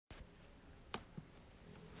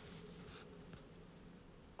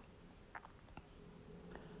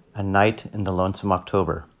A Night in the Lonesome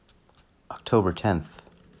October, October 10th.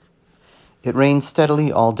 It rained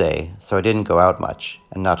steadily all day, so I didn't go out much,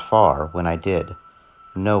 and not far when I did.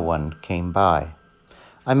 No one came by.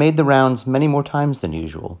 I made the rounds many more times than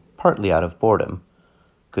usual, partly out of boredom.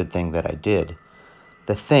 Good thing that I did.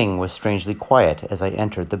 The thing was strangely quiet as I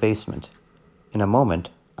entered the basement. In a moment,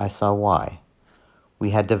 I saw why. We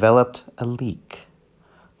had developed a leak.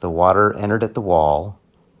 The water entered at the wall,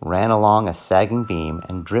 ran along a sagging beam,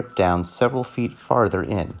 and dripped down several feet farther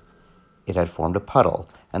in. It had formed a puddle,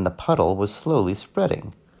 and the puddle was slowly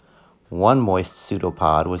spreading. One moist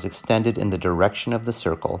pseudopod was extended in the direction of the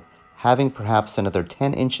circle, having perhaps another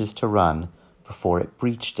 10 inches to run before it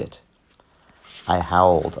breached it. I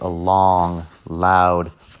howled, a long,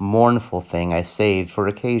 loud, mournful thing I saved for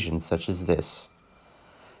occasions such as this.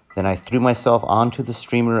 Then I threw myself onto the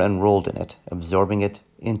streamer and rolled in it, absorbing it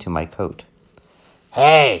into my coat.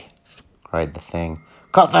 "Hey!" cried the thing.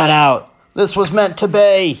 "Cut that out! This was meant to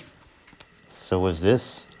be!" "So was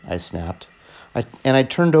this," I snapped. I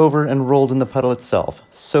turned over and rolled in the puddle itself,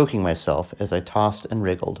 soaking myself as I tossed and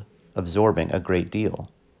wriggled, absorbing a great deal.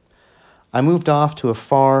 I moved off to a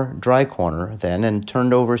far, dry corner then and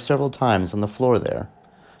turned over several times on the floor there,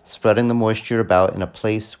 spreading the moisture about in a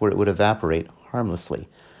place where it would evaporate harmlessly.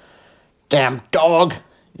 "Damn dog!"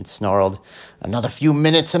 it snarled. "Another few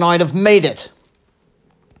minutes and I'd have made it!"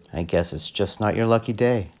 "I guess it's just not your lucky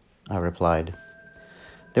day," I replied.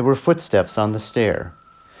 There were footsteps on the stair.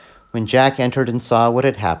 When Jack entered and saw what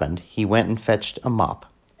had happened, he went and fetched a mop.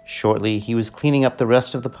 Shortly, he was cleaning up the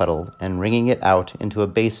rest of the puddle and wringing it out into a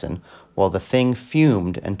basin while the thing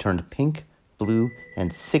fumed and turned pink, blue,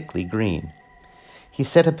 and sickly green. He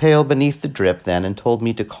set a pail beneath the drip then and told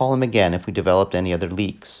me to call him again if we developed any other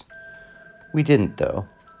leaks. We didn't, though.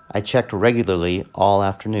 I checked regularly all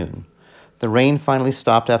afternoon. The rain finally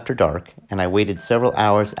stopped after dark, and I waited several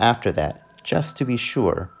hours after that, just to be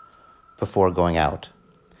sure, before going out.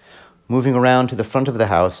 Moving around to the front of the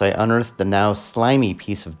house, I unearthed the now slimy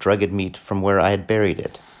piece of drugged meat from where I had buried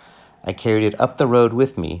it. I carried it up the road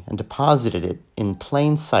with me and deposited it in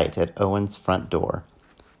plain sight at Owen's front door.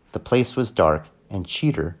 The place was dark, and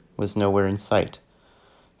Cheater was nowhere in sight.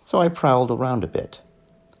 So I prowled around a bit.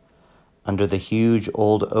 Under the huge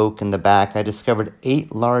old oak in the back, I discovered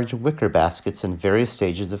 8 large wicker baskets in various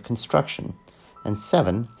stages of construction, and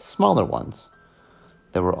 7 smaller ones.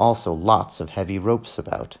 There were also lots of heavy ropes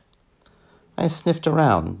about. I sniffed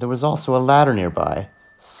around. There was also a ladder nearby.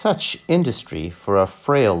 Such industry for a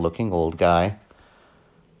frail-looking old guy.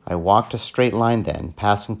 I walked a straight line then,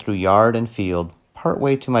 passing through yard and field.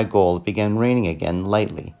 Partway to my goal, it began raining again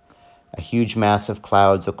lightly. A huge mass of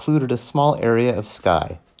clouds occluded a small area of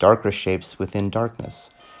sky, darker shapes within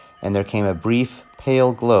darkness, and there came a brief,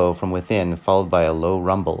 pale glow from within, followed by a low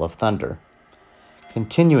rumble of thunder.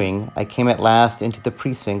 Continuing, I came at last into the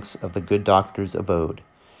precincts of the good doctor's abode.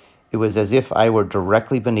 It was as if I were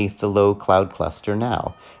directly beneath the low cloud cluster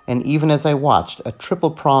now, and even as I watched, a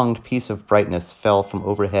triple-pronged piece of brightness fell from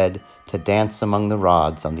overhead to dance among the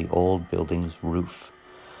rods on the old building's roof.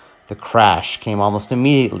 The crash came almost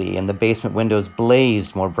immediately, and the basement windows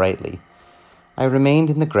blazed more brightly. I remained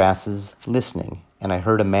in the grasses, listening, and I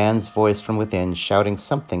heard a man's voice from within shouting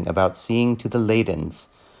something about seeing to the ladens.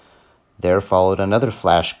 There followed another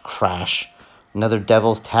flash crash, another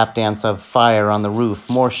devil's tap dance of fire on the roof,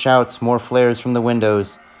 more shouts, more flares from the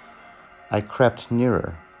windows. I crept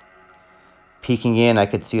nearer. Peeking in, I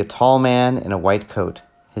could see a tall man in a white coat,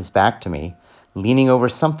 his back to me, leaning over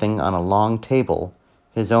something on a long table,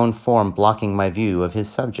 his own form blocking my view of his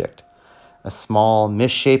subject. A small,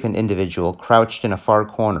 misshapen individual crouched in a far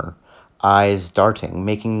corner, eyes darting,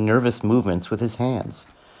 making nervous movements with his hands.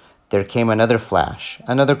 There came another flash,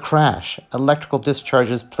 another crash. Electrical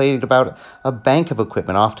discharges played about a bank of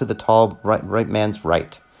equipment off to the tall right man's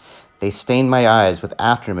right. They stained my eyes with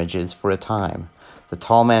afterimages for a time. The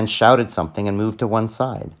tall man shouted something and moved to one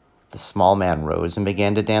side. The small man rose and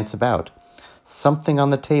began to dance about. Something on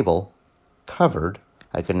the table, covered,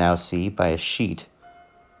 I could now see, by a sheet,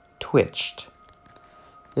 twitched.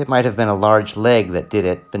 It might have been a large leg that did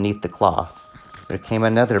it beneath the cloth. There came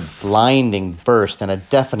another blinding burst and a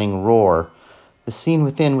deafening roar. The scene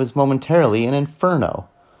within was momentarily an inferno.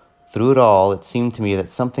 Through it all, it seemed to me that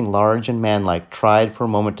something large and manlike tried for a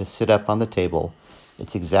moment to sit up on the table,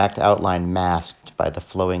 its exact outline masked by the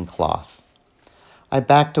flowing cloth. I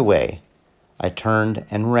backed away. I turned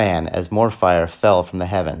and ran as more fire fell from the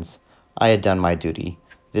heavens. I had done my duty.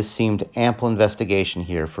 This seemed ample investigation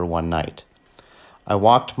here for one night. I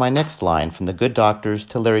walked my next line from the good doctor's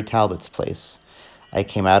to Larry Talbot's place. I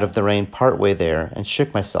came out of the rain part way there and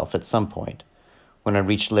shook myself at some point. When I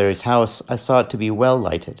reached Larry's house, I saw it to be well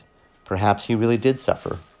lighted. Perhaps he really did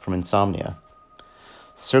suffer from insomnia.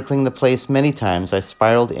 Circling the place many times, I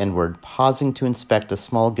spiraled inward, pausing to inspect a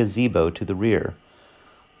small gazebo to the rear.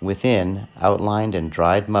 Within, outlined in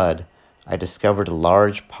dried mud, I discovered a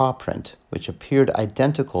large paw print, which appeared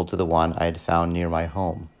identical to the one I had found near my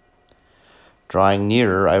home. Drawing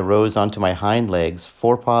nearer, I rose onto my hind legs,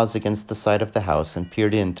 forepaws against the side of the house, and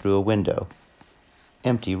peered in through a window.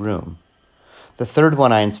 Empty room. The third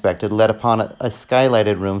one I inspected led upon a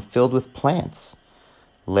skylighted room filled with plants.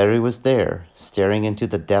 Larry was there, staring into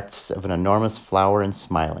the depths of an enormous flower and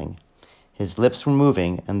smiling. His lips were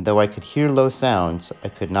moving, and though I could hear low sounds, I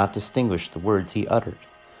could not distinguish the words he uttered.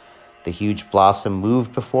 The huge blossom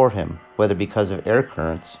moved before him, whether because of air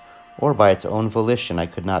currents or by its own volition I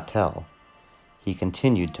could not tell. He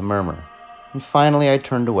continued to murmur, and finally I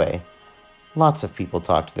turned away. Lots of people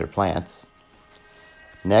talk to their plants.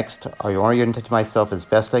 Next, I oriented myself as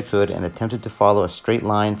best I could and attempted to follow a straight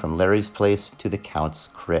line from Larry's place to the Count's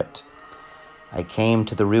crypt. I came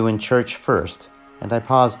to the ruined church first, and I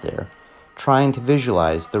paused there, trying to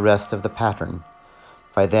visualize the rest of the pattern.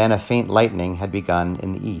 By then, a faint lightening had begun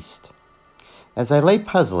in the east. As I lay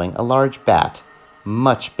puzzling, a large bat,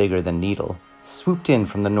 much bigger than Needle, swooped in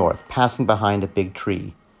from the north, passing behind a big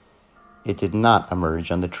tree. It did not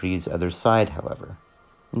emerge on the tree's other side, however.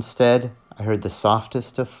 Instead, I heard the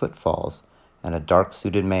softest of footfalls, and a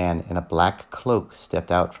dark-suited man in a black cloak stepped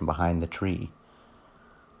out from behind the tree.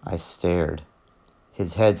 I stared.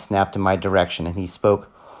 His head snapped in my direction, and he spoke,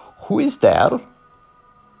 "Who is there?"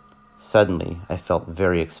 Suddenly, I felt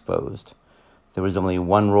very exposed. There was only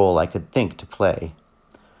one role I could think to play.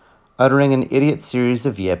 Uttering an idiot series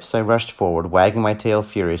of yips, I rushed forward, wagging my tail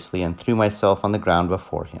furiously, and threw myself on the ground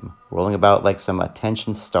before him, rolling about like some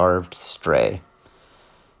attention-starved stray.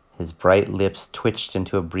 His bright lips twitched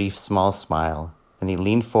into a brief, small smile. Then he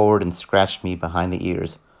leaned forward and scratched me behind the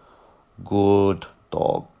ears. "Good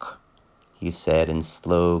dog," he said in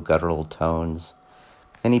slow, guttural tones.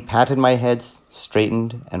 Then he patted my head,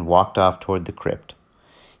 straightened, and walked off toward the crypt.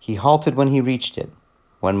 He halted when he reached it.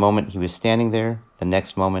 One moment he was standing there, the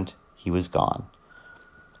next moment he was gone.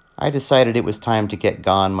 I decided it was time to get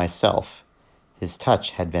gone myself. His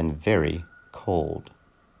touch had been very cold.